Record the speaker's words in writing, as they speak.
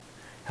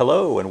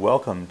Hello and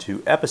welcome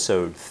to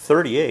episode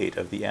 38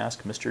 of the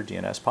Ask Mr.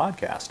 DNS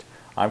podcast.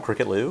 I'm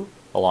Cricket Lou,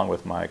 along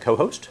with my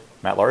co-host,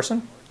 Matt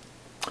Larson.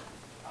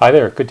 Hi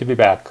there, good to be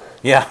back.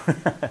 Yeah,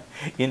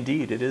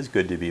 indeed, it is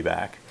good to be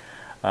back.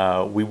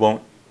 We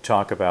won't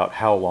talk about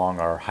how long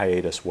our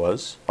hiatus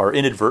was, our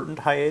inadvertent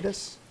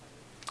hiatus.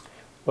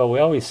 Well, we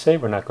always say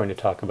we're not going to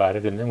talk about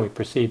it, and then we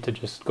proceed to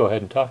just go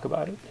ahead and talk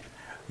about it.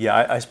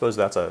 Yeah, I suppose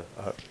that's a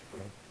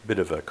bit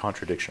of a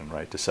contradiction,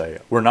 right, to say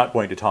we're not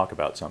going to talk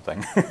about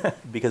something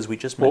because we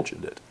just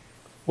mentioned it.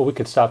 Well, we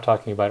could stop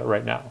talking about it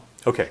right now.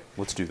 Okay,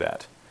 let's do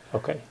that.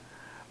 Okay.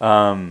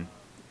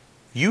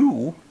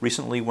 You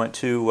recently went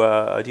to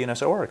a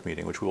DNS-OARC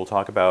meeting, which we will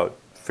talk about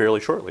fairly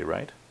shortly,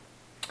 right?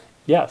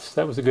 Yes,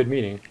 that was a good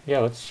meeting.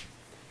 Yeah,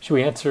 should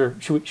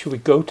we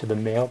go to the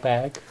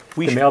mailbag?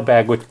 The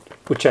mailbag,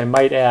 which I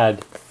might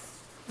add,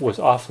 was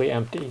awfully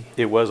empty.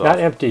 It was not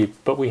empty,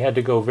 but we had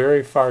to go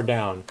very far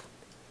down.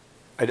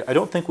 I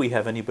don't think we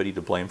have anybody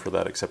to blame for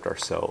that except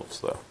ourselves,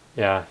 though.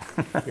 Yeah,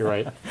 you're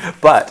right.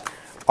 But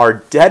our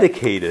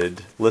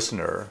dedicated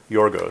listener,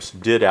 Yiorgos,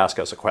 did ask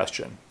us a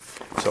question.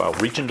 So I'll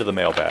reach into the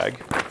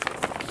mailbag.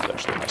 It's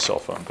actually my cell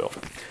phone bill.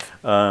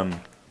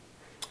 And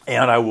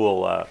I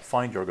will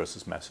find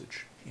Yiorgos'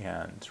 message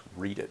and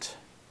read it.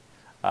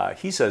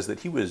 He says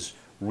that he was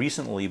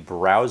recently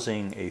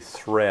browsing a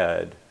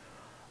thread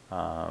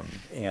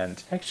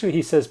and actually,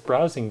 he says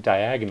browsing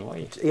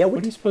diagonally. Yeah,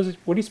 what do you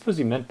suppose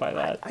he meant by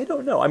that? I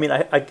don't know. I mean,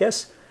 I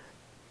guess.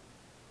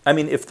 I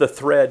mean, if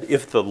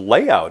the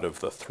layout of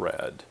the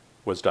thread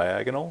was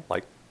diagonal,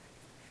 like,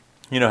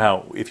 you know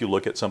how if you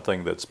look at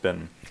something that's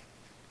been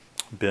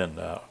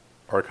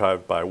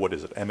archived by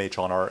MH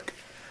on ARC,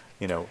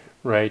 you know,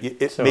 right?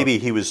 Maybe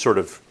he was sort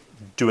of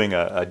doing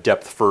a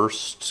depth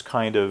first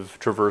kind of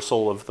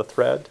traversal of the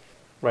thread.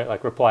 Right,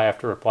 like reply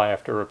after reply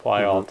after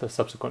reply, all to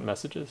subsequent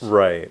messages.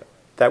 Right.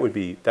 That would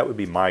be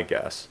my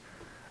guess.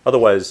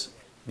 Otherwise,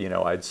 you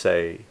know, I'd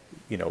say,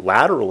 you know,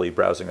 laterally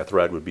browsing a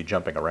thread would be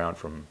jumping around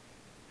from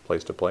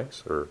place to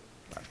place, or,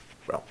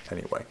 well,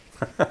 anyway.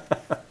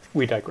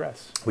 We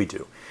digress. We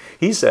do.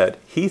 He said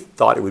he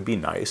thought it would be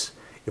nice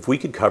if we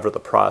could cover the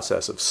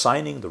process of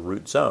signing the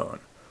root zone,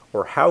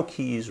 or how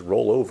keys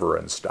roll over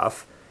and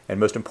stuff, and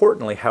most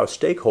importantly, how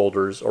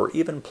stakeholders or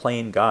even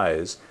plain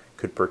guys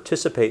could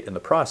participate in the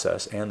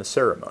process and the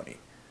ceremony.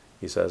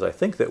 He says, I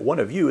think that one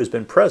of you has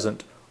been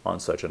present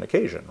on such an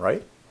occasion,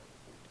 right?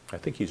 I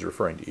think he's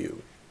referring to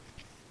you.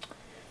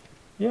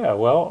 Yeah,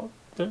 well,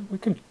 we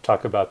can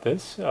talk about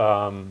this.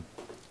 I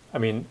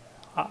mean,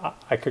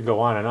 I could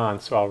go on and on,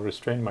 so I'll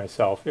restrain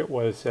myself. It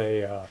was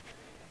a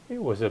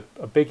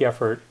big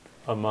effort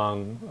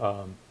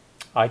among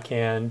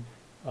ICANN,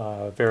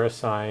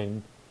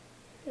 VeriSign,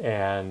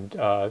 and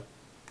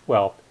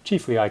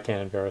chiefly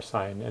ICANN and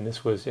VeriSign, and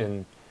this was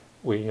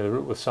the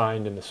root was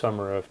signed in the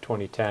summer of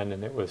 2010,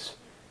 and it was,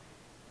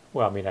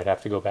 well, I mean, I'd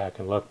have to go back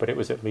and look, but it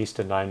was at least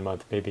a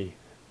 9-month, maybe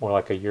more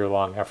like a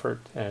year-long effort,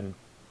 and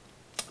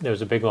there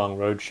was a big, long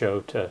road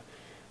show to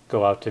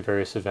go out to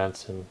various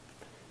events and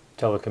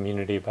tell the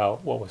community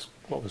about what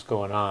was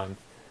going on.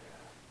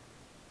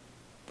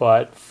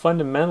 But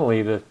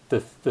fundamentally, the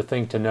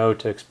thing to know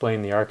to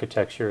explain the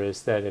architecture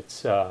is that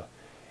it's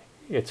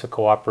a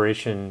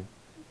cooperation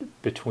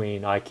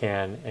between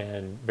ICANN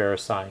and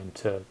VeriSign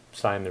to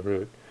sign the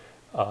root.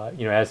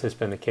 As has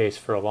been the case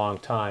for a long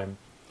time,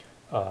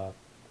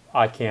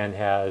 ICANN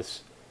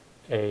has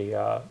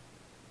an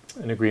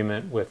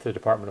agreement with the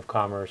Department of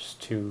Commerce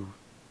to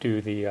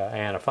do the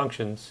IANA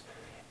functions,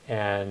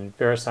 and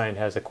VeriSign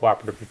has a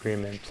cooperative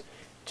agreement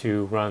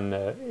to run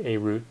the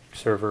root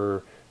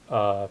server,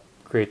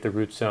 create the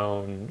root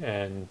zone,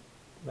 and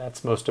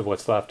that's most of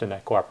what's left in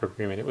that cooperative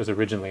agreement. It was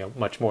originally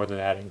much more than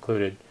that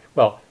included.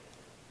 Well,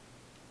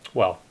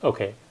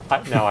 okay.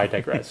 Now I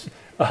digress.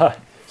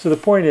 So the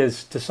point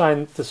is to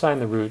sign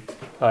the root.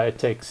 It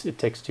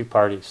takes two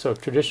parties. So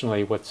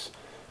traditionally, what's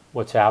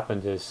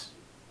happened is,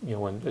 you know,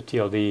 when a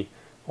TLD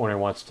owner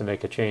wants to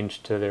make a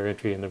change to their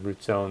entry in the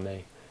root zone,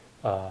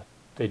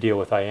 they deal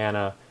with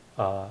IANA.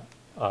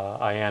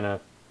 IANA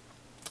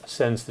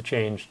sends the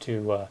change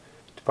to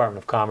Department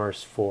of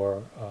Commerce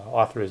for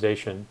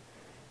authorization,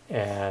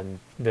 and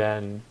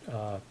then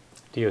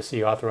DOC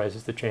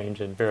authorizes the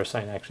change, and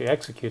VeriSign actually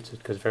executes it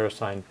because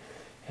VeriSign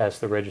has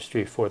the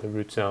registry for the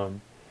root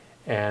zone,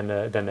 and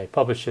then they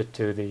publish it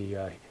to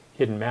the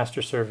hidden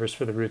master servers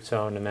for the root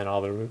zone, and then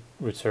all the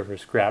root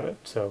servers grab it.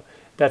 So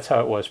that's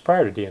how it was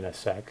prior to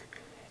DNSSEC,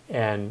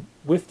 and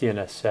with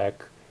DNSSEC,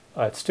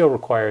 it still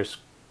requires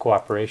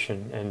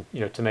cooperation. And,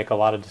 you know, to make a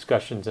lot of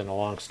discussions and a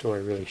long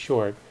story really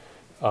short,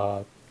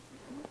 the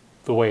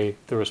way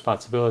the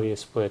responsibility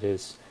is split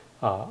is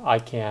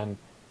ICANN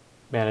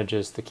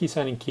manages the key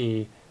signing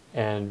key,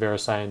 and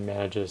VeriSign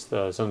manages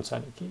the zone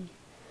signing key.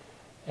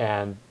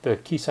 And the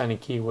key signing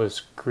key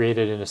was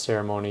created in a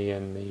ceremony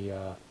in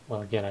the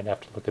again, I'd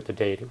have to look at the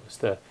date. It was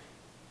the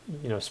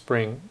late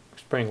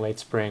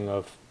spring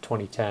of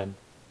 2010,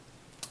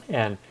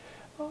 and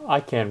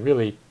ICANN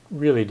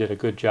really did a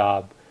good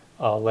job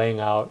laying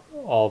out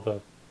all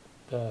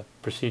the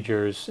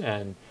procedures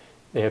and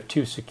they have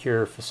two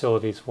secure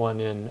facilities, one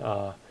in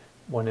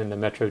the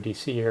Metro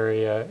DC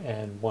area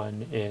and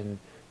one in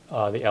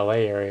the LA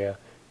area.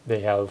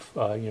 They have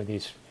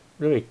these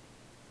really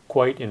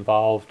quite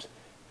involved,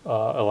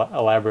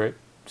 elaborate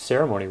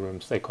ceremony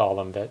rooms, they call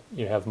them, that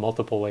have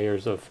multiple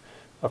layers of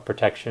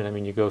protection. I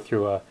mean, you go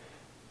through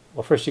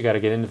first you got to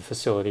get into the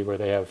facility where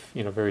they have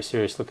very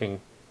serious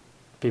looking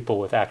people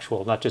with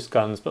actual, not just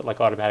guns, but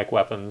like automatic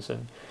weapons,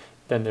 and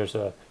then there's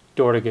a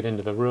door to get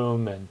into the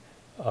room, and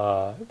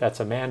that's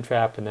a man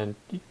trap, and then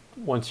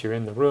once you're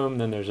in the room,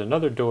 then there's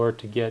another door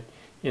to get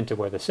into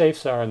where the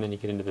safes are, and then you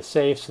get into the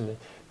safes and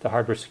the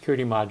hardware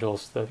security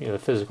modules, the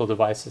physical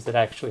devices that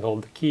actually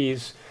hold the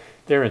keys.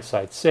 They're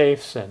inside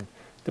safes, and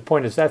the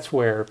point is that's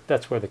where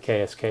the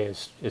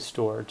KSK is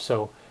stored.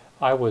 So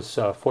I was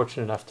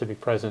fortunate enough to be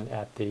present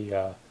at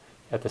the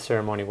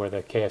ceremony where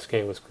the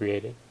KSK was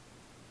created.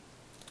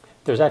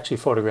 There's actually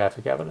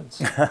photographic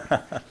evidence.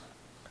 I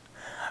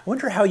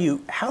wonder how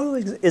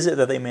is it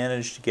that they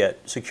managed to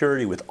get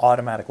security with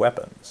automatic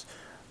weapons?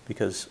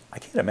 Because I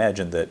can't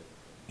imagine that,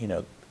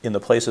 in the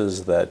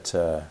places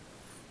that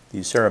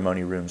these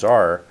ceremony rooms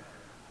are,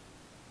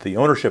 the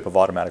ownership of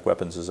automatic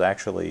weapons is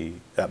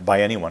actually,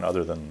 by anyone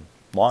other than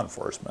law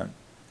enforcement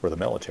or the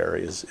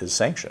military, is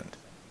sanctioned.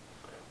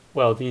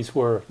 Well, these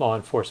were law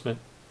enforcement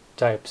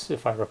types,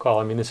 if I recall.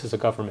 I mean, this is a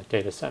government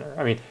data center.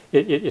 I mean,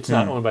 it's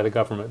not owned by the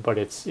government, but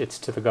it's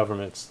to the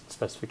government's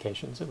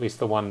specifications. At least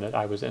the one that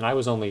I was in.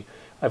 I've only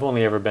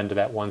ever been to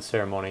that one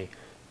ceremony,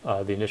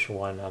 the initial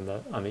one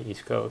on the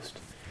East Coast.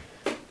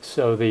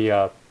 So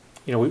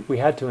we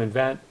had to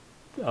invent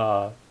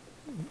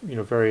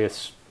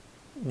various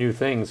new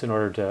things in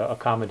order to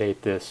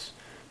accommodate this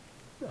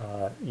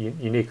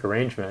unique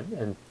arrangement.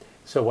 And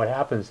so what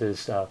happens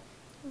is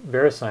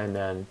VeriSign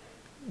then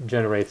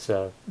generates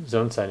a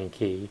zone signing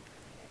key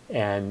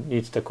and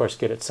needs to, of course,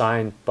 get it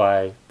signed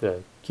by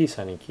the key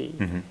signing key.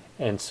 Mm-hmm.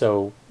 And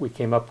so we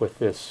came up with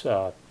this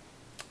data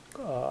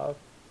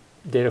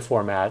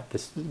format.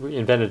 We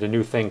invented a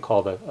new thing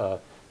called a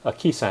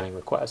key signing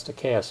request, a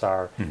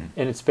KSR, mm-hmm.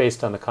 and it's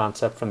based on the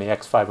concept from the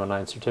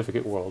X509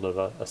 certificate world of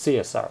a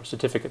CSR,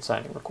 certificate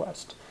signing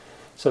request.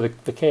 So the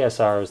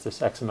KSR is this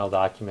XML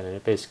document, and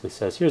it basically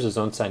says, here's a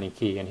zone signing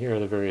key, and here are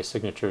the various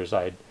signatures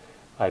I'd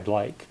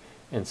like.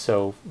 And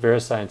so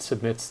VeriSign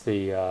submits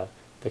the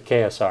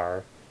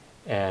KSR,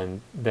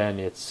 and then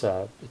it's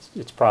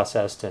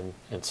processed and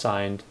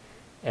signed,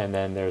 and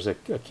then there's a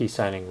key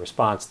signing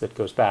response that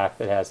goes back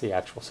that has the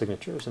actual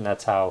signatures, and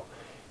that's how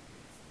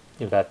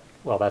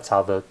that's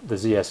how the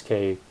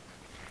ZSK,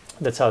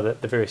 that's how the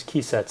various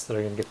key sets that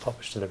are going to get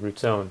published in the root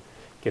zone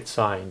get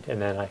signed.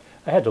 And then I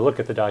had to look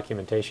at the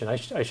documentation. I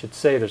should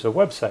say there's a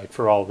website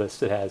for all this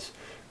that has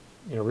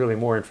really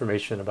more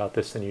information about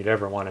this than you'd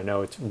ever want to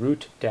know. It's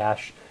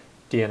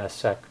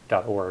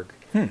root-DNSSEC.org.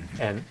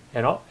 And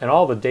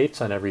all the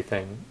dates on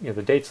everything,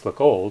 the dates look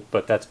old,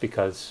 but that's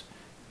because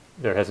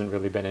there hasn't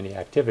really been any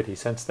activity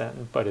since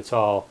then. But it's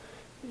all,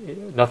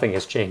 nothing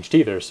has changed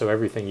either, so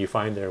everything you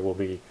find there will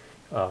be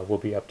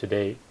up to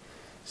date.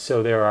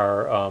 So there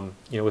are,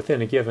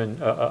 within a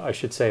given, I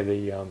should say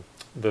the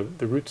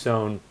root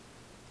zone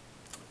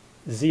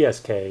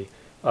ZSK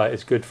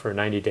is good for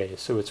 90 days.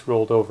 So it's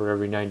rolled over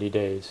every 90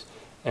 days,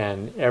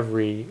 and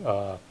every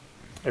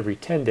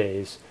 10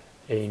 days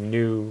a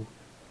new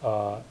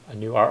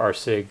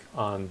RRSig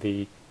on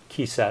the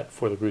key set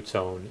for the root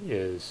zone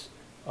is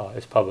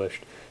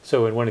published.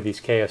 So in one of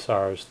these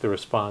KSRs, the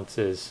response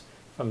is,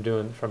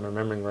 if I'm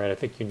remembering right, I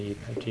think you need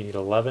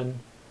 11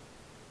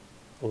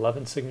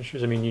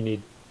 signatures. I mean, you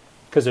need,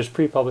 because there's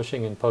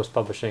pre-publishing and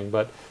post-publishing,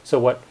 but so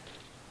what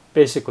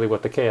the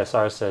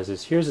KSR says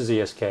is, here's a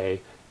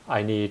ZSK,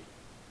 I need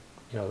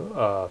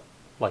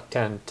like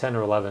 10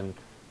 or 11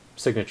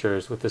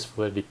 signatures with this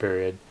validity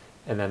period,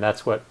 and then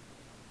that's what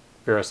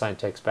VeriSign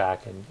takes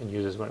back and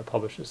uses when it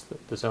publishes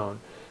the zone.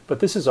 But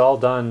this is all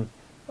done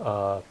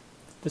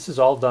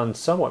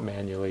somewhat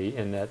manually,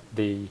 in that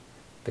the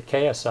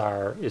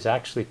KSR is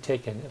actually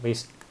taken, at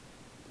least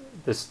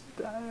this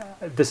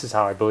is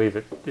how I believe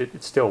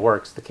it still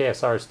works. The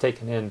KSR is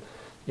taken in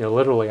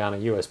literally on a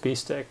USB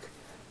stick,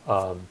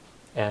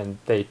 and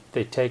they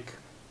take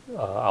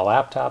a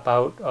laptop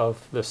out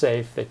of the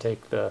safe, they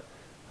take the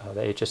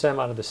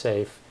HSM out of the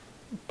safe,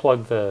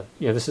 plug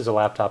this is a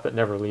laptop that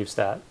never leaves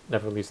that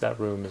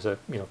room as a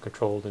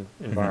controlled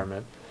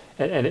environment,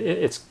 mm-hmm. and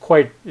it's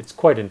quite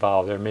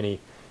involved. There are many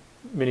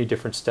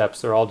different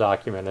steps. They're all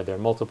documented. There are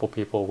multiple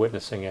people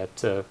witnessing it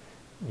to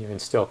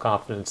instill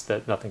confidence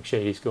that nothing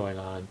shady is going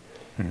on.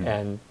 Mm-hmm.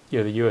 And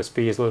the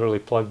USB is literally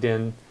plugged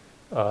in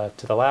to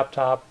the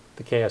laptop.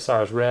 The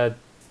KSR is read.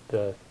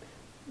 The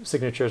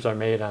signatures are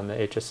made on the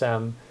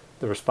HSM.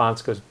 The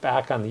response goes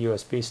back on the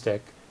USB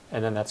stick,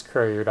 and then that's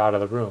couriered out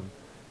of the room.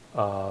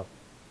 So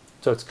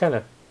that's kind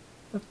of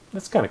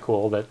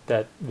cool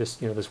that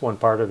this one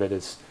part of it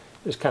is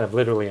there's kind of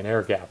literally an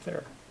air gap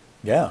there.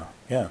 Yeah.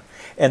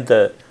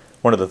 And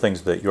one of the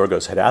things that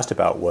Yiorgos had asked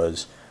about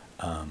was,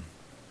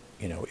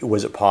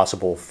 was it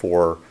possible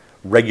for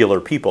regular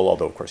people,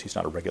 although of course he's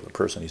not a regular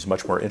person, he's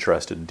much more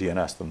interested in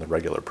DNS than the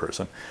regular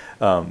person,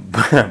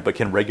 but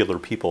can regular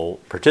people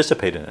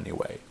participate in any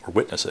way or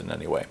witness it in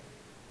any way?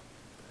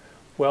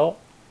 Well,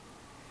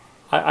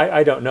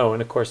 I don't know,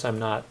 and of course I'm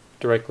not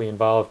directly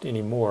involved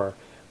anymore,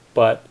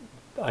 but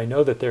I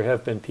know that there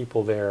have been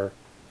people there.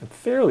 I'm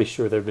fairly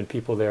sure there have been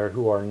people there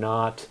who are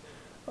not,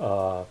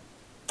 don't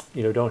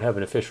have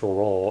an official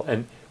role,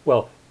 and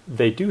well,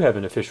 they do have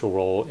an official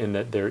role in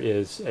that there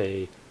is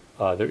a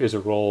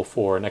role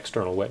for an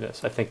external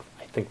witness. I think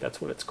that's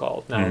what it's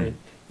called now.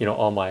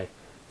 All my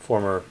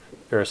former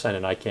VeriSign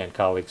and ICANN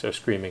colleagues are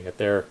screaming at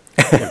their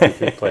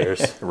MP3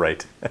 players.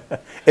 Right,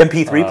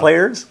 MP3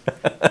 players.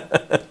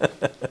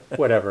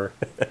 Whatever.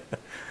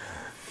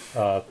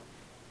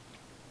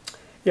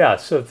 Yeah,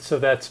 so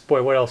that's,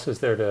 boy, what else is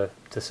there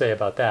to say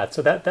about that?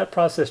 So that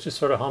process just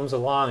sort of hums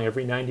along.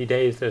 Every 90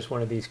 days there's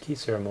one of these key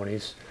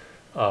ceremonies,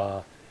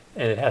 and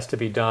it has to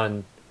be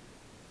done,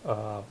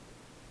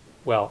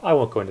 well, I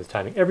won't go into the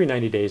timing. Every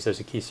 90 days there's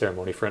a key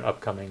ceremony for an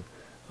upcoming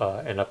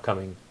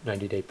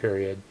 90-day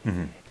period,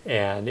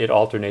 and it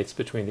alternates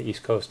between the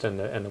East Coast and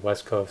the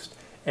West Coast.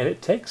 And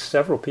it takes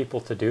several people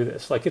to do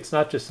this. Like, it's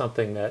not just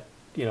something that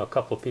a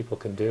couple of people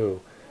can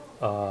do.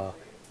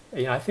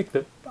 I think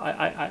that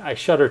I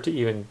shudder to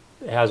even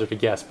hazard a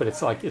guess, but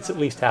it's at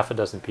least half a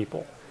dozen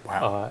people.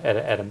 Wow.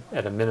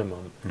 At a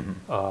minimum.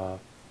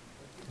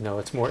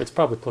 It's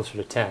probably closer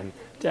to 10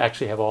 to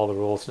actually have all the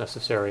rules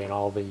necessary and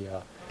all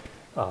the.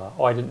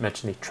 I didn't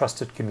mention the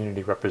trusted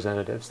community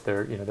representatives.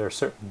 There are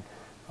certain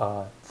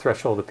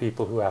threshold of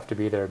people who have to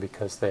be there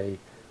because they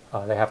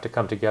have to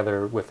come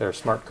together with their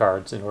smart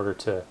cards in order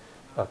to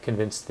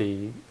convince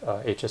the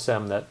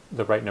HSM that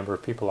the right number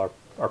of people are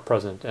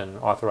present and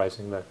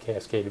authorizing the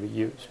KSK to be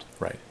used.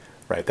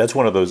 Right. That's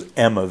one of those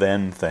M of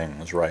N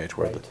things, right?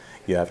 Where Right.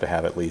 You have to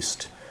have at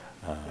least,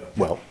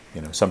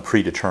 some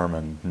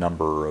predetermined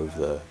number of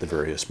the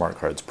various smart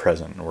cards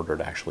present in order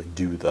to actually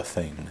do the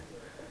thing.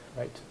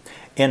 Right.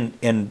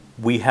 And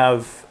we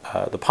have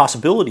the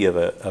possibility of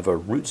a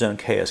root zone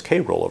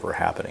KSK rollover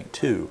happening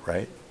too,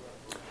 right?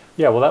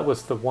 Yeah. Well, that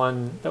was the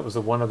one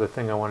other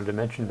thing I wanted to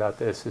mention about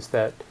this is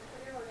that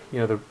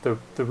the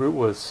root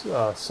was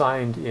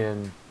signed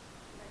in,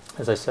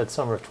 as I said,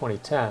 summer of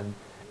 2010,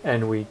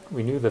 and we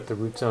knew that the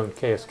root zone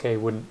KSK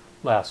wouldn't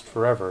last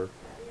forever,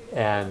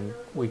 and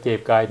we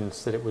gave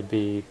guidance that it would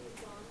be,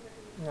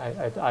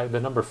 the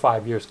number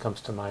 5 years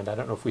comes to mind. I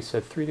don't know if we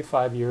said 3 to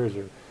 5 years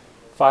or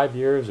 5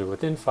 years or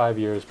within 5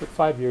 years, but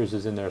 5 years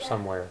is in there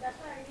somewhere.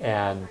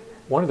 And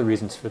one of the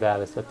reasons for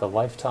that is that the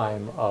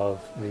lifetime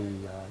of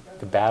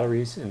the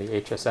batteries in the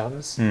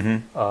HSMs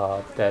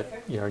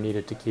that are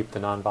needed to keep the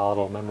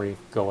non-volatile memory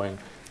going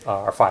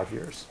are 5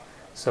 years.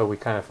 So we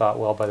kind of thought,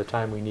 well, by the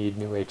time we need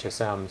new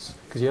HSMs,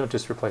 because you don't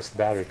just replace the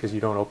battery, because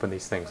you don't open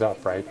these things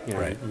up, right?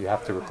 Right. You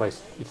have to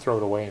you throw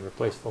it away and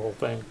replace the whole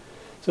thing.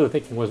 So the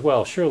thinking was,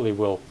 well, surely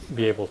we'll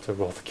be able to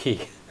roll the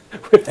key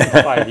within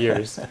 5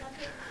 years.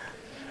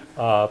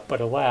 But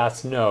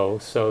alas, no.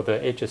 So the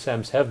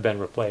HSMs have been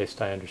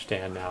replaced, I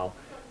understand now.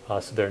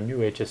 So there are new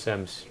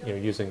HSMs,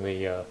 using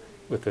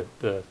with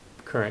the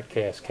current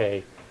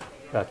KSK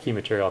key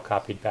material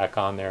copied back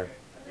on there.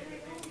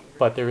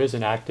 But there is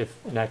an active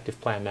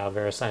plan now.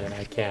 VeriSign and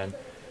ICANN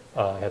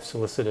have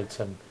solicited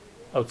some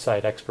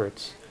outside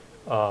experts.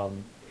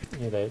 And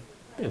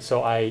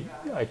so I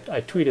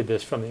tweeted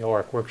this from the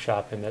OARC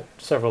workshop, and that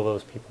several of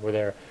those people were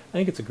there.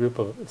 I think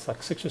it's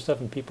like 6 or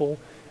 7 people,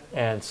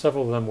 and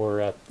several of them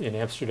were in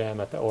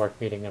Amsterdam at the OARC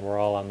meeting, and were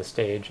all on the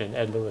stage. And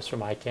Ed Lewis from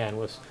ICANN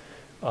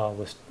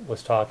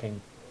was talking,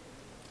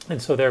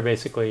 and so they're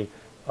basically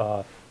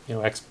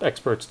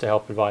experts to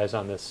help advise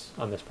on this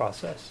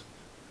process.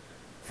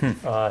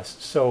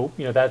 So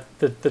that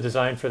the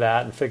design for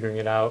that and figuring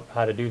it out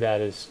how to do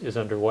that is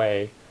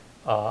underway.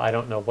 I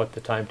don't know what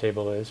the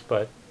timetable is,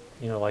 but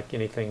like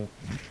anything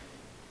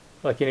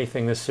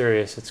this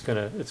serious, it's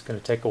gonna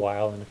take a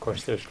while. And of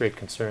course, there's great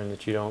concern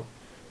that you don't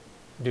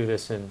do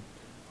this in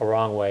a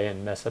wrong way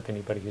and mess up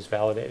anybody who's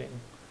validating.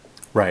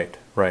 Right.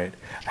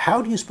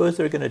 How do you suppose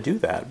they're going to do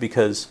that?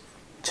 Because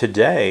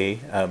today,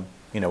 a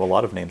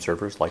lot of name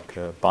servers like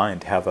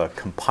Bind have a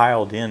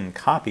compiled-in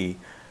copy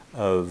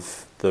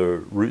of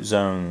the root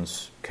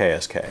zone's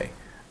KSK,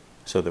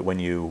 so that when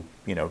you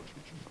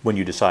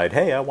decide,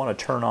 hey, I want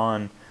to turn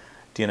on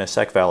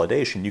DNSSEC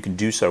validation, you can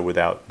do so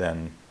without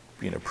then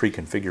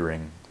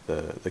pre-configuring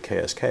the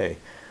KSK.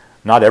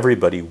 Not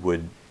everybody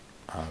would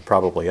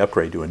probably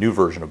upgrade to a new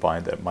version of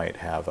Bind that might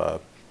have a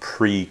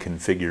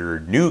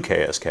pre-configured new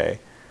KSK.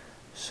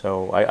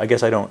 So I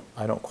guess I don't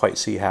quite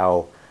see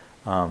how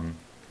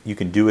you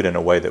can do it in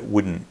a way that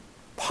wouldn't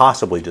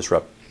possibly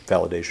disrupt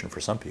validation for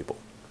some people.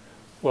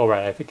 Well,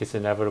 right. I think it's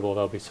inevitable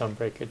there'll be some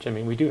breakage. I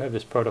mean, we do have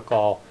this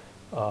protocol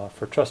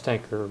for trust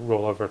anchor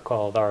rollover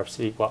called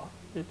RFC. Well,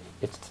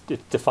 it's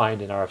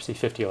defined in RFC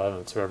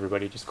 5011, so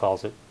everybody just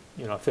calls it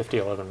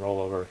 5011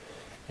 rollover,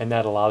 and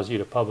that allows you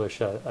to publish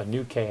a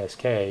new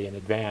KSK in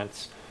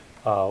advance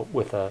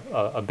with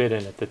a bit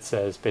in it that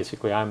says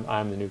basically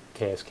I'm the new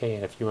KSK,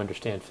 and if you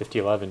understand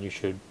 5011, you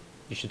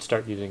should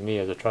start using me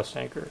as a trust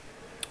anchor.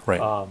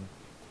 Right.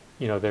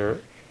 There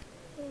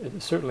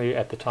certainly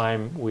at the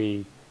time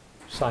we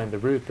signed the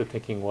root, the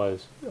thinking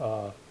was,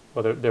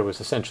 there was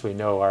essentially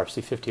no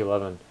RFC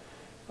 5011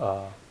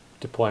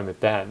 deployment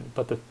then,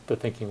 but the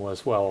thinking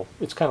was, well,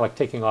 it's kind of like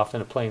taking off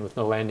in a plane with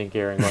no landing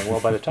gear and going, well,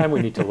 by the time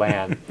we need to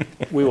land,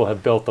 we will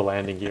have built the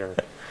landing gear.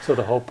 So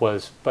the hope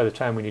was, by the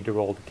time we need to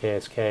roll the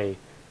KSK,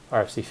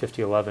 RFC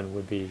 5011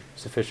 would be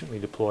sufficiently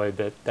deployed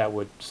that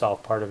would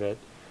solve part of it.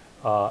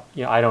 I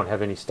don't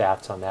have any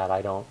stats on that. I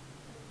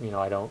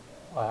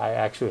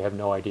actually have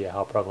no idea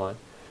how prevalent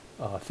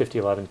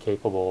 5011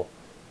 capable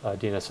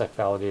DNSSEC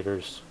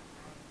validators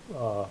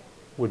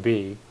would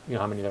be,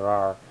 how many there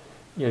are.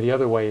 The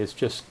other way is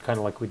just kind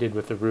of like we did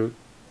with the root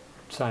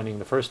signing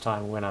the first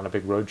time. We went on a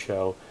big road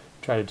show,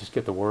 try to just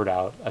get the word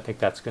out. I think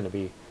that's going to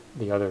be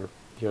the other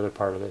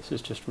part of this,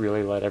 is just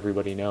really let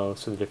everybody know,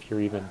 so that if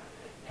you're even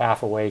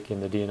half awake in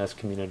the DNS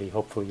community,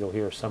 hopefully you'll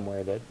hear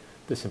somewhere that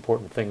this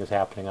important thing is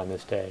happening on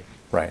this day.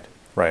 Right.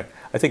 I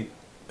think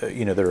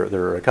there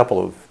are a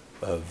couple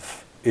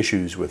of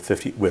issues with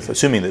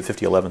assuming that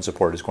 5011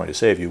 support is going to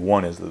save you.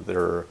 One is that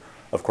there are,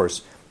 of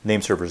course,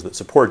 name servers that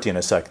support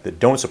DNSSEC that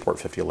don't support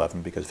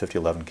 5011 because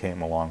 5011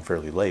 came along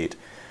fairly late.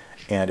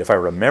 And if I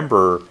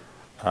remember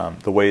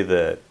the way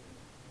that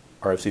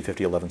RFC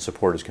 5011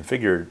 support is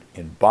configured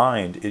in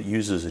bind, it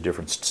uses a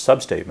different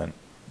substatement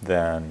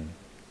than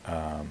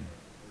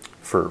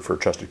for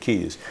trusted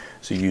keys.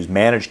 So you use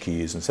managed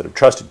keys instead of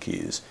trusted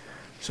keys.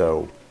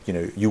 So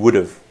you would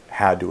have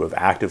had to have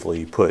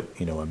actively put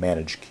a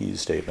managed keys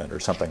statement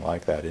or something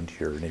like that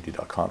into your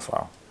nifty.conf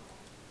file.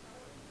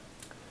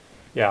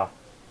 Yeah.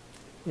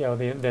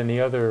 Then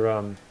the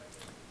other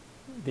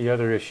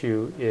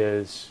issue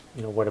is,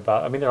 what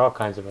about? I mean, there are all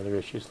kinds of other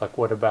issues. Like,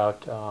 what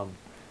about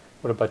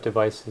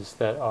devices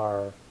that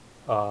are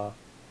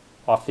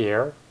off the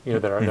air?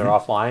 That are they're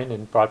offline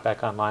and brought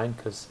back online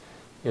because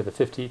the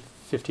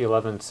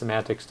 5011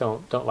 semantics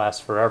don't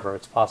last forever.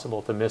 It's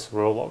possible to miss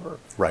rollover.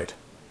 Right.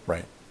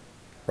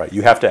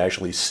 You have to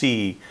actually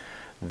see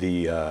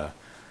the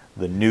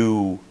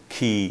new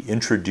key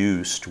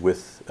introduced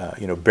with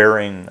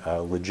bearing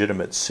a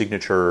legitimate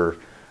signature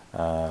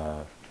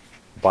by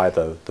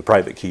the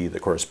private key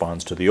that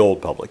corresponds to the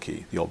old public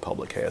key, the old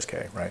public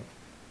KSK, right?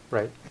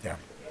 Right. Yeah.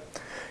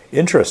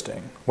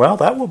 Interesting. Well,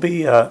 that will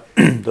be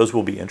those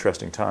will be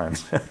interesting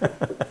times.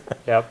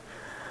 Yep.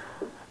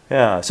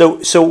 Yeah.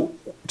 So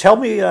tell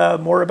me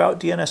more about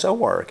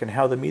DNS-OARC and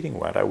how the meeting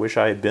went. I wish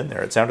I had been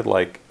there. It sounded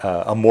like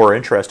a more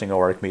interesting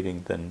OARC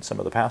meeting than some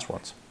of the past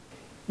ones.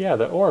 Yeah,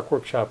 the OARC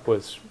workshop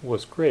was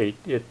great.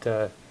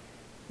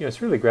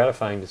 It's really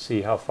gratifying to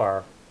see how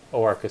far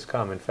OARC has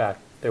come. In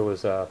fact, there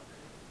was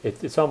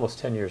it's almost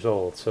 10 years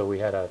old, so we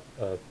had a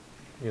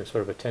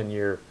sort of a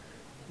 10-year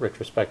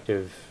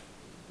retrospective,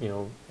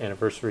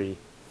 anniversary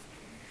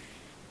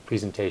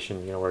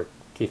presentation, where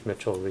Keith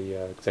Mitchell, the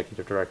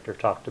executive director,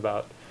 talked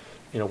about,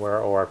 where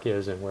OARC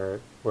is and where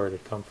it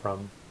had come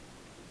from.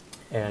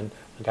 And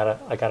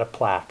I got a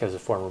plaque as a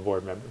former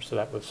board member, so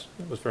that was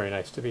very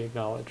nice to be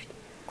acknowledged.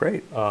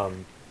 Great. But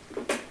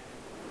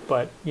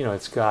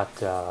it's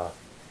got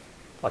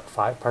like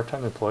 5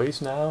 part-time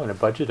employees now and a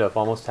budget of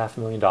almost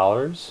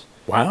 $500,000.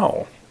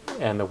 Wow.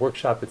 And the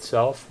workshop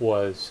itself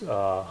was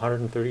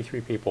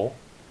 133 people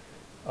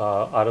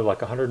out of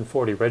like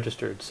 140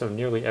 registered, so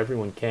nearly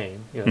everyone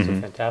came. It's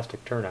a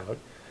fantastic turnout.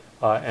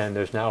 And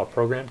there's now a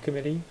program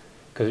committee,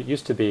 because it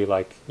used to be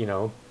like,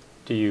 can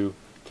you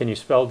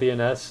spell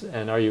DNS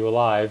and are you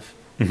alive?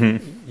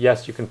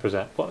 Yes, you can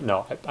present. Well,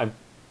 no,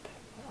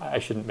 I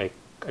shouldn't make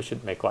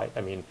light.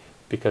 I mean,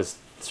 because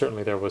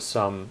certainly there was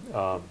some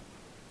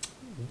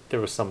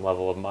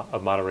level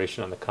of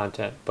moderation on the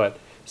content, but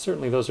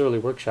certainly those early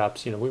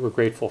workshops, we were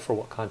grateful for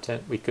what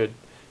content we could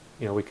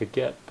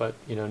get. But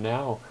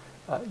now,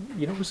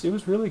 it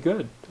was really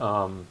good.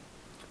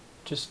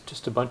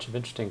 Just a bunch of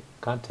interesting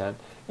content,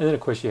 and then of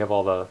course you have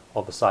all the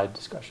side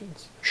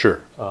discussions.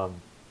 Sure.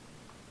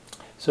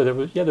 So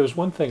there was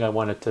one thing I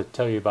wanted to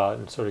tell you about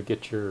and sort of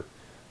get your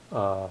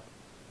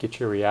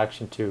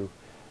reaction to.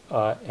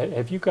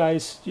 Have you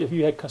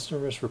had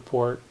customers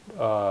report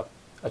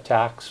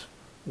attacks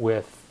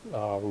with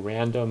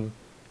random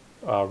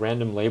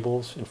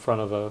labels in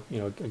front of a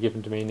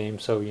given domain name?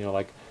 So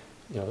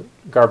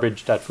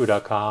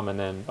garbage.foo.com and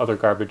then other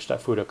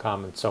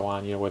garbage.foo.com and so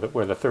on.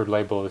 Where the third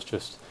label is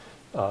just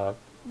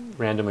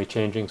randomly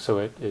changing, so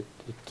it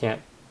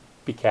can't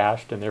be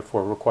cached and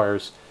therefore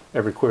requires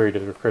every query to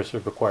the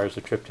recursive requires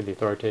a trip to the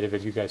authoritative.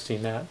 Have you guys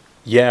seen that?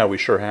 Yeah, we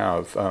sure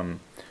have.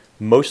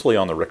 Mostly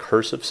on the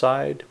recursive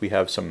side, we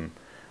have some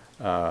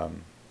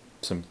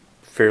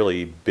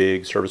fairly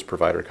big service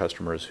provider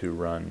customers who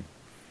run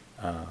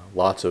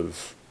lots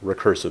of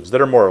recursives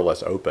that are more or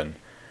less open,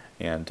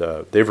 and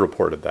they've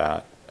reported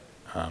that.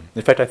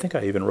 In fact, I think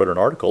I even wrote an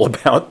article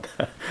about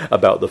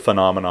the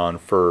phenomenon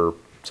for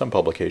some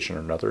publication or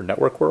another,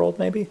 Network World,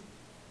 maybe.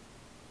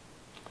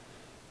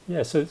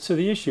 Yeah. So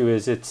the issue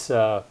is it's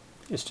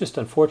just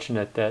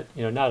unfortunate that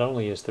not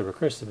only is the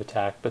recursive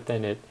attack, but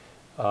then it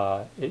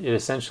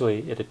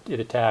essentially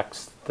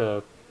attacks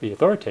the the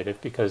authoritative,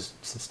 because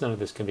since none of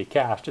this can be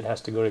cached, it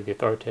has to go to the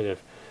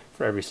authoritative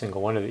for every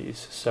single one of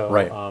these. So,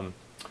 right.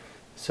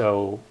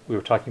 So we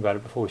were talking about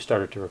it before we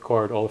started to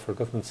record. Olafur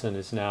Gudmundsson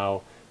is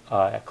now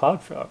at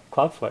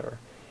Cloudflare,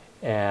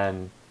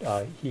 and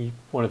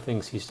one of the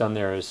things he's done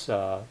there is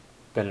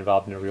been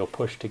involved in a real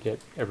push to get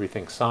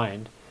everything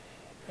signed,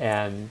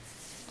 and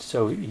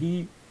so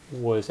he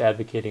was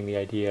advocating the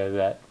idea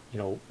that,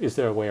 is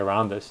there a way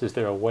around this? Is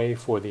there a way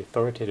for the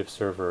authoritative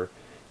server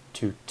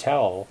to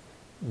tell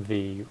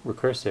the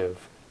recursive,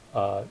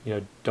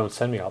 don't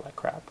send me all that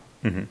crap?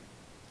 Mm-hmm.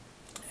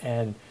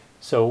 And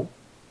so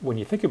when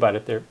you think about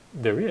it,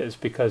 there is,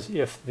 because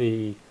if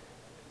the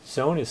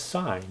zone is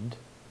signed,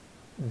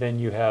 then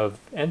you have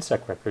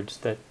NSEC records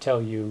that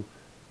tell you,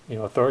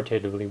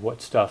 authoritatively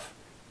what stuff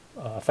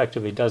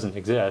effectively doesn't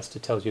exist.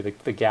 It tells you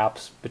the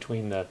gaps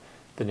between the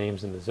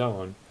names in the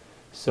zone.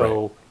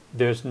 So right.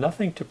 There's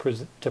nothing to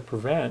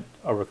prevent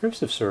a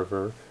recursive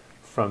server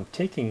from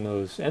taking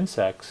those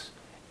NSECs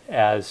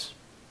as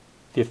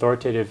the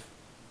authoritative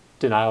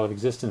denial of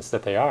existence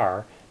that they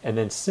are, and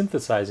then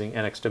synthesizing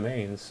NX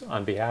domains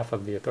on behalf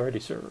of the authority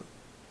server.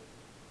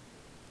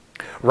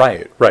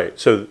 Right.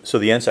 So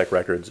the NSEC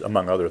records,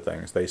 among other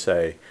things, they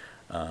say,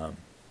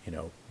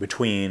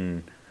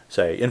 between,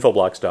 say,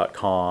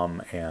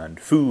 infoblocks.com and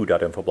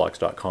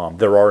foo.infoblocks.com,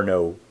 there are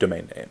no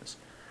domain names.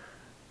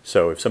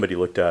 So if somebody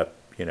looked up,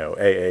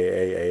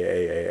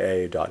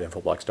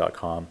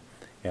 aaaaaaa.infoblocks.com,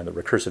 and the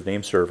recursive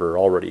name server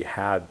already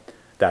had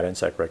that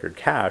NSEC record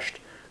cached,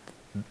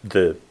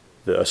 a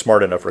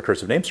smart enough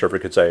recursive name server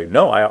could say,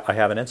 no, I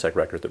have an NSEC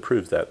record that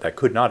proves that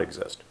could not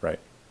exist, right?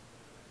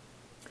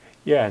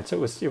 Yeah, and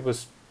so it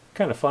was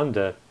kind of fun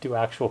to do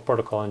actual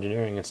protocol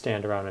engineering and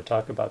stand around and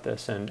talk about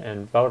this.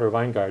 And Wouter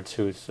Weingarts,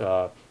 who's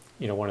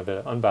one of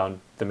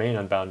the main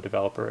Unbound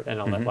developer at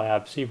NLNet Mm-hmm.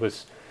 Labs, he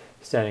was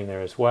standing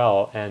there as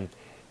well. And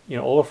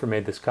Olafur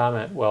made this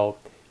comment. Well,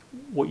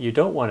 what you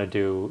don't want to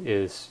do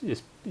is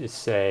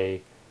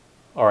say,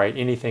 all right,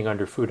 anything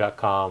under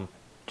foo.com,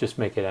 just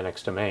make it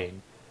NX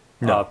domain.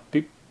 No.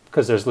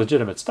 Because there's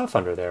legitimate stuff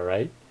under there,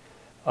 right?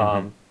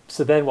 Mm-hmm.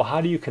 So then, well, how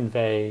do you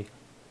convey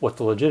what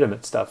the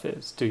legitimate stuff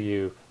is? Do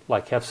you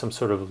have some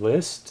sort of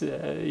list?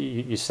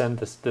 You send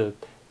this or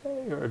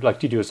do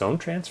you do a zone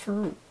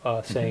transfer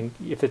saying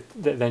if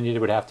then it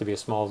would have to be a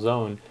small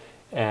zone,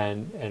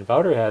 and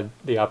Wouter had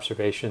the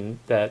observation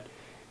that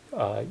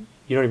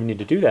you don't even need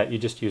to do that. You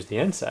just use the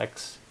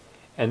NSECs,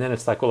 and then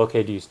it's like, well,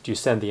 okay, do you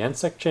send the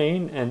NSEC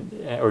chain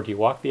or do you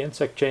walk the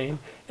NSEC chain?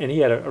 And he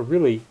had a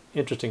really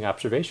interesting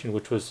observation,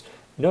 which was,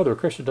 no, the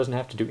recursive doesn't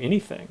have to do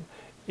anything.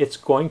 It's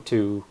going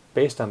to,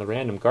 based on the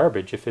random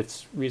garbage, if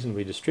it's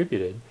reasonably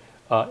distributed,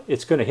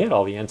 it's going to hit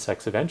all the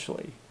NSECs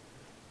eventually.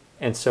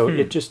 And so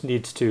it just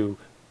needs to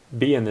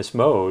be in this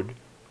mode.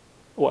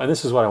 Well, and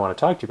this is what I want to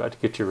talk to you about to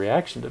get your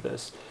reaction to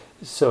this.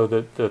 So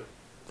the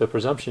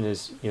presumption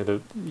is,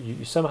 you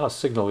somehow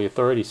signal, the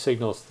authority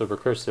signals the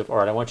recursive, all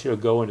right, I want you to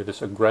go into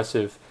this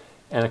aggressive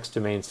NX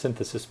domain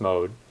synthesis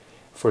mode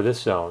for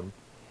this zone.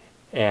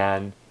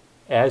 And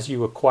as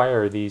you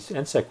acquire these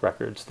NSEC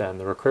records, then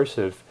the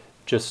recursive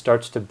just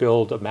starts to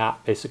build a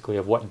map basically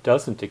of what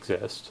doesn't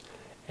exist.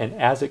 And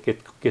as it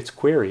gets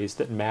queries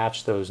that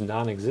match those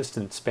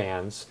non-existent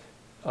spans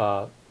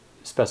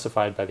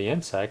specified by the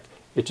NSEC,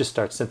 it just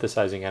starts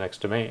synthesizing NX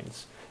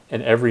domains.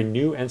 And every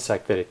new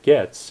NSEC that it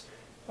gets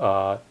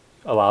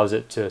allows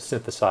it to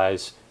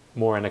synthesize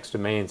more NX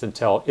domains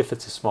until, if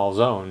it's a small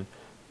zone,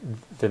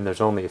 then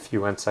there's only a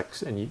few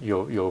NSECs, and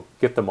you'll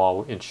get them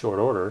all in short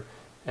order,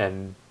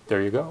 and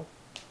there you go.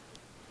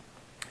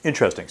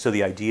 Interesting. So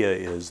the idea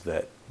is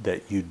that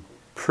you'd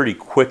pretty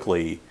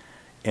quickly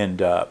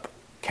end up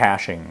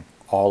caching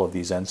all of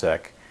these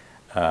NSEC,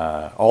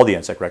 all the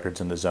NSEC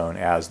records in the zone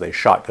as they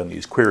shotgun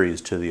these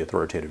queries to the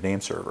authoritative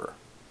name server,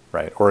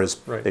 right? Or as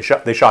right.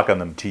 they shotgun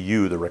them to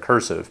you, the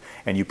recursive,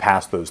 and you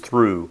pass those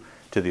through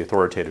to the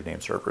authoritative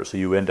name server. So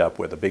you end up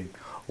with a big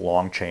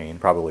long chain,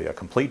 probably a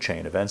complete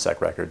chain of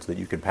NSEC records that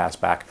you can pass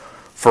back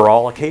for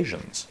all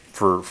occasions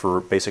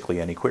for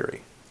basically any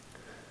query.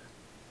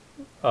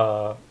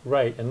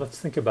 Right, and let's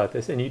think about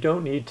this. And you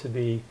don't need to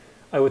be,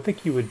 I would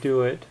think you would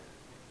do it,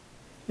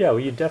 yeah, well,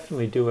 you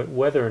definitely do it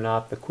whether or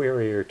not the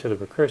querier to the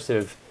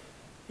recursive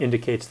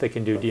indicates they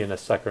can do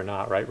DNSSEC or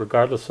not, right?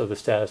 Regardless of the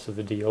status of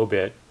the DO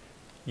bit,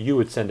 you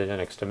would send an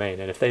NX domain.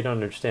 And if they don't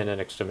understand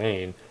NX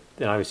domain,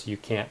 then obviously you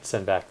can't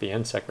send back the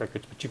NSEC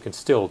records, but you can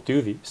still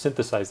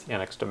synthesize the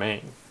NX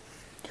domain.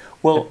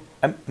 Well,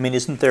 I mean,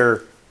 isn't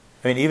there,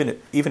 I mean,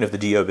 even if the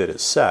DO bit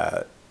is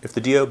set,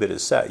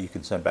 you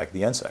can send back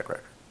the NSEC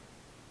record.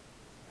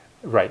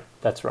 Right,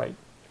 that's right.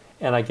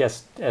 And I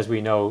guess, as we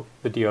know,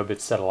 the DO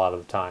bit's set a lot of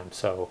the time.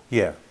 So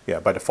yeah,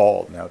 by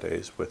default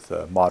nowadays with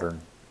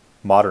modern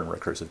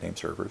recursive name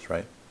servers,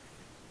 right?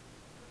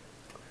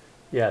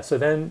 Yeah. So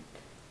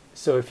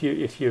if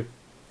you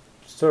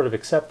sort of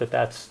accept that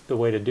that's the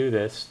way to do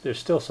this, there's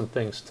still some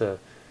things to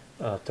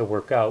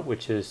work out,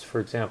 which is, for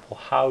example,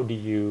 how do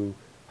you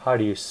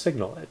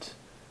signal it?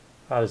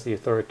 How does the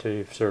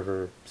authoritative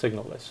server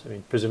signal this? I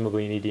mean,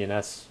 presumably you need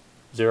DNS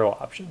 0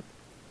 option.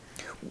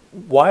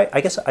 why?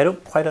 I guess I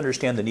don't quite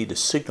understand the need to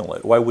signal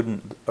it. Why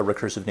wouldn't a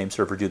recursive name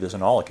server do this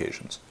on all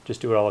occasions?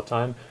 Just do it all the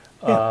time.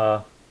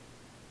 Yeah.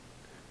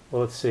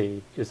 Well, let's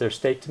see. Is there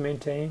state to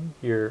maintain?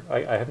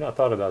 I have not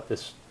thought about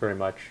this very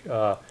much.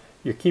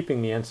 You're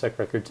keeping the NSEC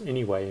records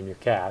anyway in your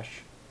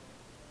cache.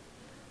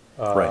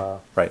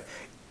 Right.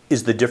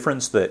 Is the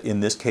difference that in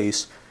this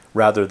case,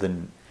 rather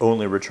than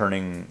only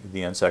returning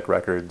the NSEC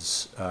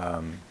records,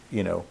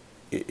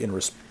 in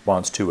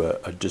response to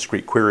a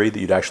discrete query, that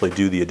you'd actually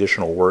do the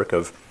additional work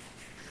of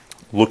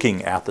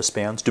looking at the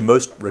spans? Do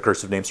most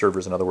recursive name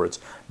servers, in other words,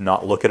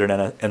 not look at an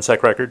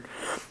NSEC record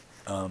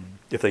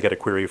if they get a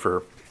query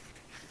for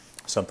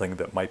something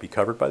that might be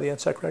covered by the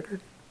NSEC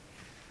record?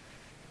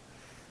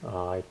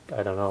 I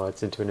don't know.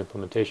 It's into an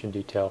implementation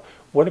detail.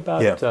 What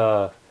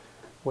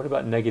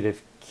about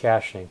negative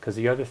caching? Because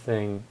the other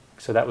thing,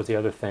 so that was the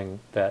other thing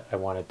that I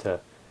wanted to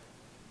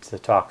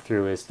talk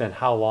through is then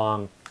how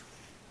long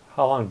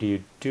do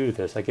you do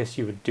this? I guess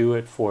you would do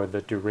it for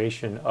the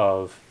duration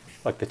of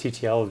like the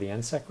TTL of the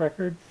NSEC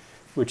record,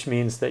 which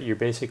means that you're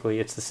basically,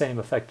 it's the same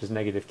effect as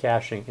negative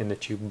caching in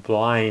that you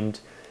blind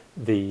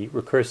the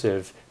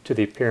recursive to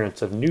the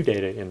appearance of new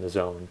data in the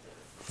zone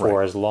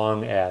for as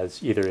long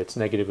as either it's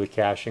negatively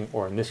caching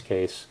or in this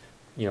case,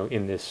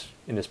 in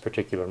this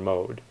particular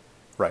mode.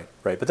 Right.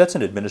 But that's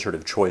an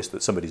administrative choice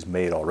that somebody's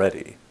made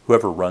already.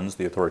 Whoever runs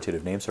the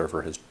authoritative name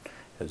server has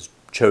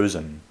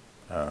chosen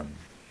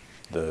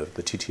the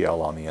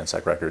TTL on the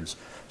NSEC records,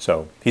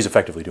 so he's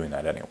effectively doing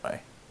that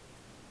anyway.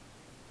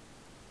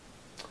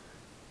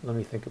 Let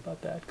me think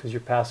about that, because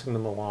you're passing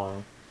them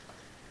along.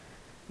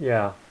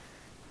 Yeah.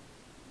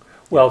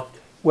 Well,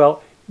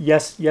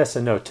 yes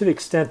and no. To the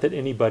extent that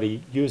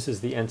anybody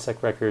uses the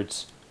NSEC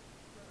records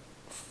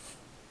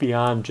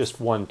beyond just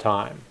one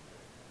time,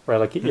 right?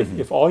 Like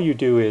if all you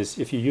do is,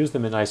 if you use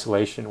them in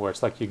isolation, where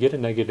it's like you get a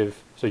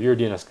negative, so you're a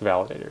DNS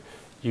validator,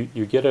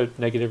 you get a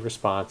negative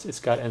response, it's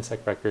got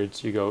NSEC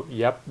records, you go,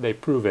 yep, they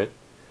prove it,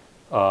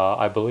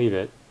 I believe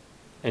it,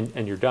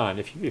 and you're done.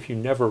 If you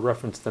never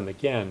reference them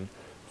again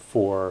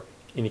for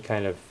any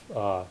kind of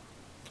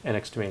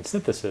NX domain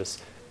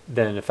synthesis,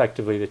 then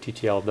effectively the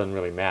TTL doesn't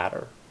really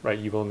matter, right?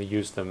 You've only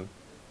used them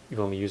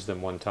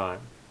one time.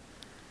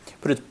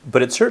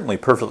 But it's certainly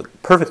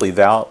perfectly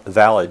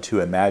valid to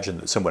imagine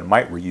that someone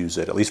might reuse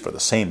it, at least for the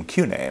same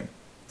Q name,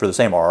 for the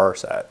same RR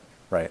set,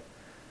 right?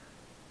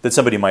 That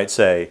somebody might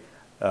say,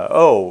 I'm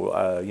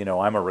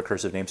a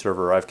recursive name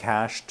server. I've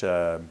cached,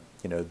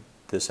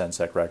 this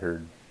NSEC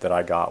record that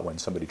I got when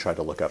somebody tried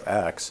to look up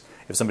X.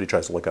 If somebody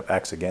tries to look up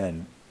X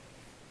again,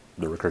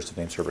 the recursive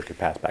name server could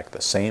pass back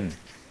the same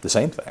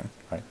thing,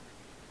 right?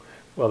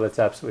 Well, that's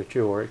absolutely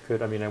true. Or it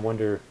could. I mean, I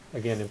wonder.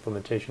 Again,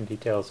 implementation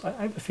details. I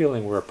have a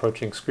feeling we're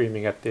approaching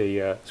screaming at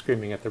the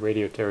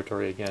radio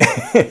territory again.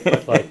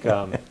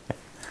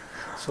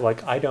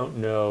 But I don't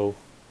know.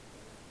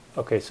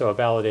 Okay, so a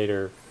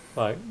validator,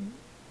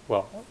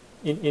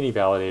 in any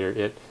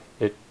validator,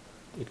 it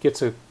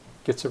gets a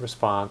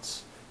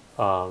response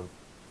from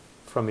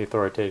the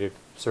authoritative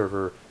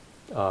server,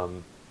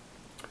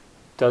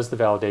 does the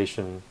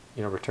validation,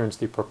 returns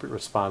the appropriate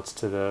response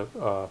to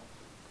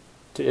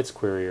its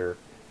querier.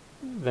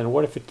 Then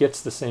what if it gets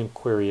the same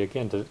query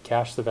again? Does it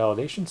cache the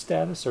validation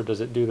status, or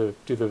does it do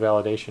the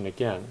validation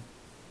again?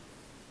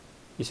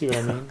 You see what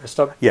I mean?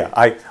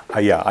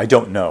 I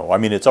don't know. I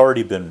mean, it's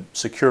already been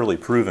securely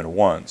proven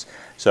once,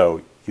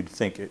 so you'd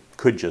think it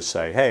could just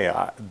say, hey,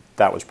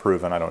 that was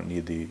proven. I don't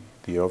need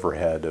the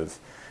overhead of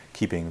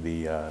keeping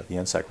the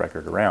NSEC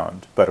record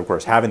around. But of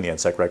course, having the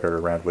NSEC record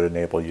around would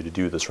enable you to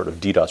do the sort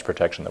of DDoS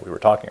protection that we were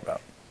talking about.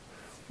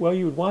 Well,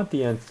 you would want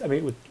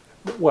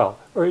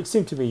it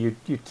seemed to me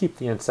you'd keep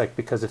the NSEC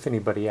because if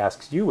anybody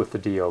asks you with the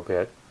DO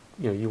bit,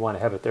 you want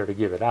to have it there to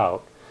give it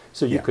out.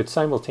 So you could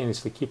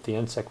simultaneously keep the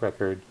NSEC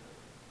record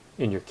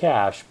in your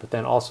cache, but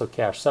then also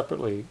cache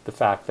separately the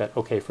fact that,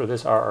 okay, for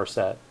this RR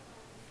set,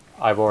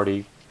 I've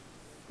already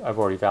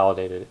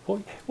validated it.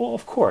 Well,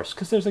 of course,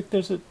 because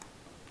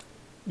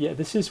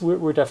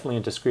we're definitely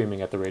into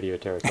screaming at the radio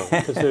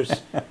territory,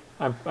 because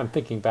I'm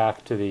thinking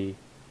back to the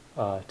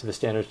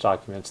standards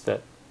documents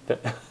that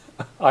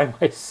I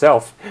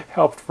myself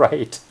helped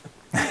write,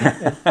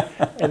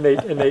 and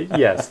they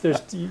yes,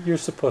 you're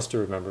supposed to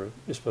remember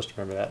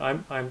that.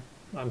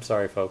 I'm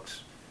sorry,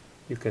 folks.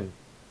 You can,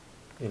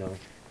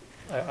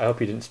 I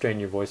hope you didn't strain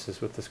your voices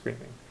with the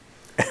screaming.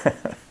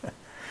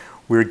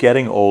 We're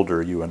getting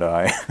older, you and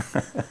I.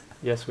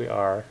 Yes, we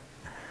are.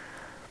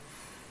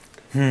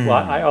 Well,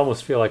 I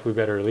almost feel like we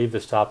better leave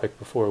this topic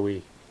before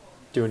I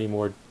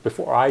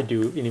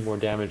do any more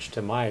damage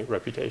to my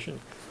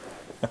reputation.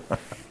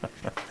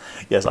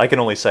 Yes, I can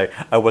only say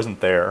I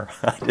wasn't there.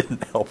 I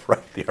didn't help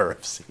write the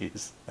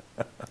RFCs.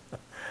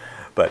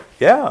 But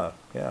yeah,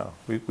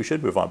 we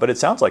should move on. But it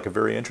sounds like a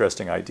very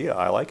interesting idea.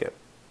 I like it.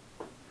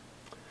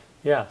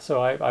 Yeah,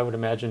 so I would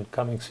imagine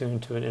coming soon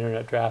to an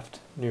internet draft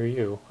near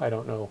you. I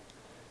don't know,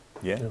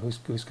 who's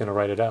going to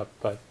write it up,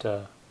 but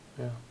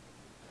yeah.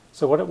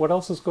 So what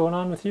else is going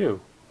on with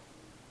you?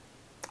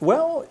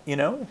 Well,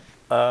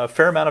 a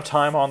fair amount of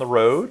time on the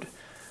road.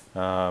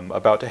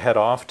 About to head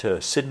off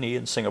to Sydney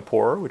and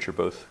Singapore, which are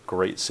both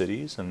great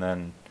cities, and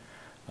then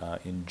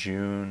in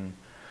June,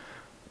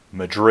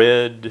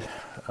 Madrid,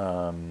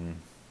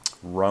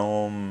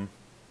 Rome,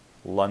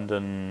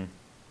 London,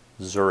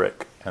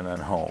 Zurich, and then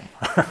home.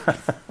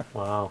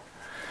 Wow.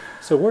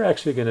 So we're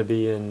actually going to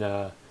be in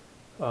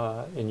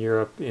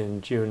Europe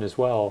in June as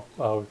well.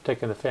 We're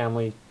taking the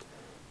family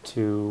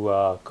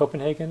to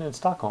Copenhagen and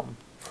Stockholm.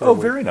 Oh,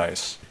 very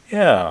nice.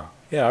 Yeah.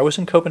 Yeah, I was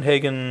in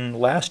Copenhagen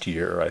last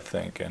year, I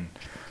think, and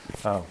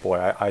oh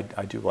boy,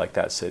 I do like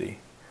that city.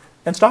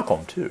 And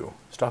Stockholm too.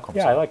 Stockholm.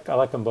 Yeah, I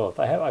like them both.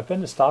 I've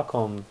been to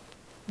Stockholm,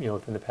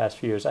 within the past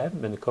few years. I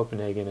haven't been to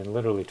Copenhagen in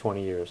literally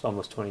 20 years,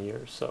 almost 20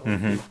 years. So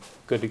it'd be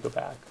good to go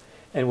back.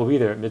 And we'll be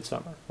there at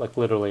midsummer, like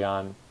literally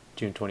on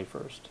June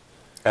 21st.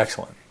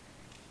 Excellent.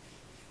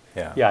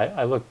 Yeah. Yeah,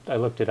 I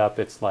looked it up.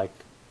 It's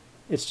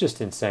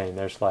just insane.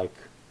 There's like,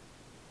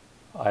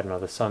 I don't know,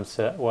 the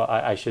sunset. Well,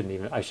 I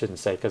shouldn't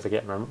say because I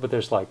can't remember. But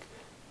there's like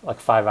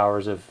 5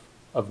 hours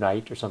of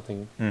night or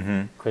something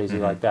crazy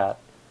like that.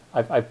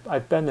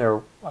 I've been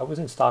there. I was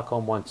in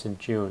Stockholm once in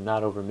June,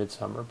 not over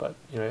midsummer, but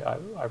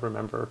I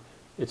remember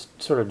it's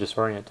sort of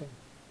disorienting.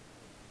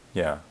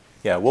 Yeah.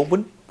 Yeah. Well,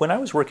 when I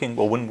was working,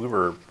 when we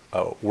were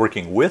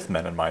working with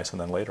Men and Mice, and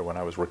then later when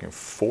I was working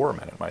for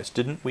Men and Mice,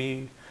 didn't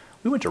we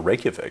went to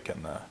Reykjavik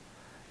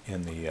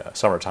in the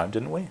summertime,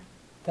 didn't we?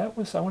 That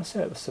was, I want to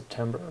say, it was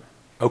September.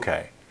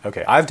 Okay.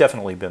 I've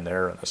definitely been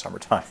there in the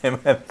summertime, and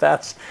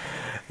that's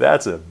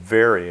a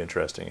very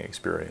interesting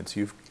experience.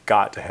 You've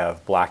got to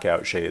have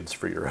blackout shades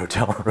for your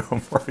hotel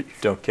room, or you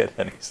don't get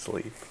any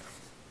sleep.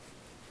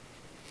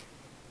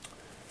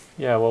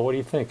 Yeah. Well, what do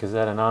you think? Is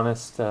that an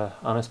honest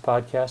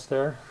podcast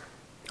there?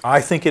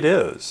 I think it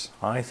is.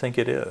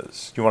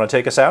 You want to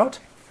take us out?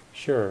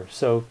 Sure.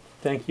 So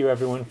thank you,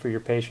 everyone, for your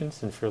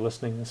patience and for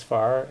listening this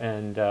far.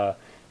 And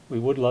we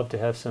would love to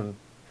have some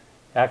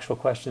actual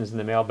questions in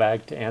the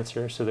mailbag to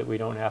answer so that we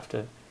don't have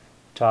to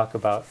talk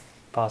about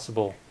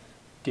possible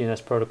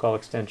DNS protocol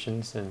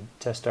extensions and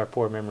test our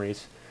poor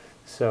memories.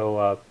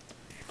 So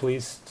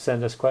please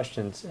send us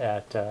questions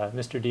at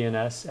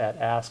mrdns at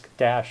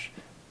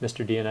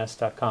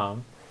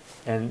ask-mrdns.com.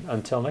 And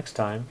until next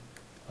time,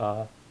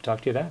 talk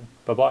to you then.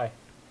 Bye-bye.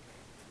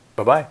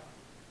 Bye-bye.